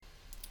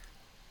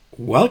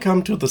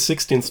Welcome to the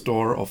 16th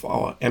store of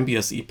our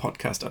MBSE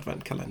podcast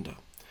advent calendar.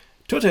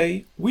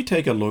 Today we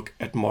take a look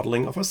at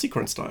modeling of a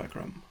sequence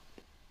diagram.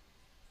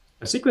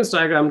 A sequence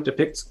diagram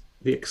depicts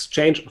the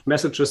exchange of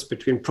messages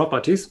between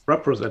properties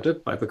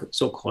represented by the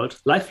so-called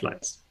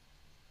lifelines.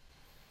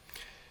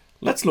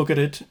 Let's look at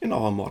it in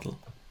our model.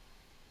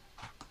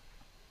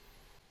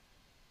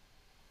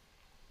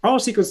 Our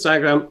sequence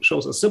diagram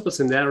shows a simple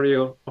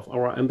scenario of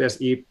our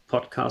MBSE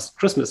podcast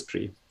Christmas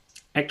tree.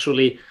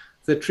 Actually,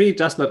 the tree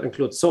does not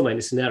include so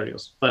many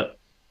scenarios, but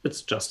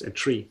it's just a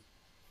tree.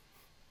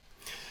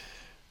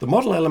 The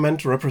model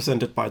element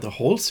represented by the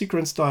whole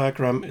sequence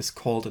diagram is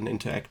called an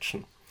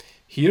interaction.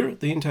 Here,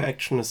 the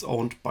interaction is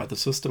owned by the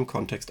system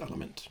context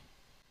element.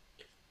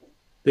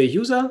 The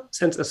user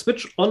sends a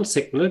switch on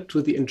signal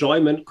to the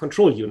enjoyment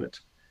control unit.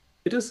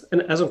 It is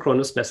an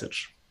asynchronous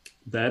message.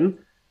 Then,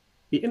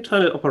 the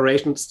internal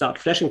operation start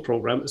flashing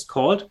program is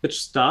called,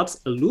 which starts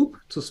a loop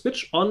to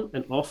switch on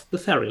and off the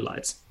fairy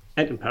lights.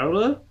 And in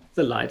parallel,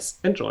 the lights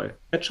enjoy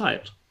a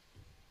child.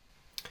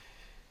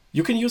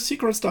 You can use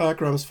sequence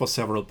diagrams for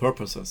several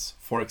purposes.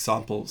 For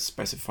example,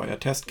 specify a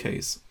test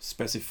case,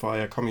 specify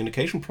a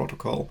communication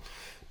protocol,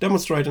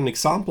 demonstrate an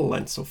example,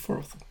 and so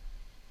forth.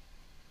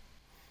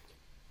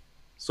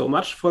 So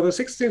much for the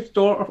 16th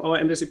store of our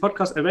MBSE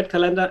podcast event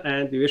calendar,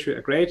 and we wish you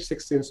a great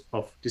 16th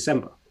of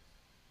December.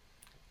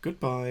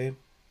 Goodbye.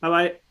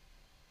 Bye-bye.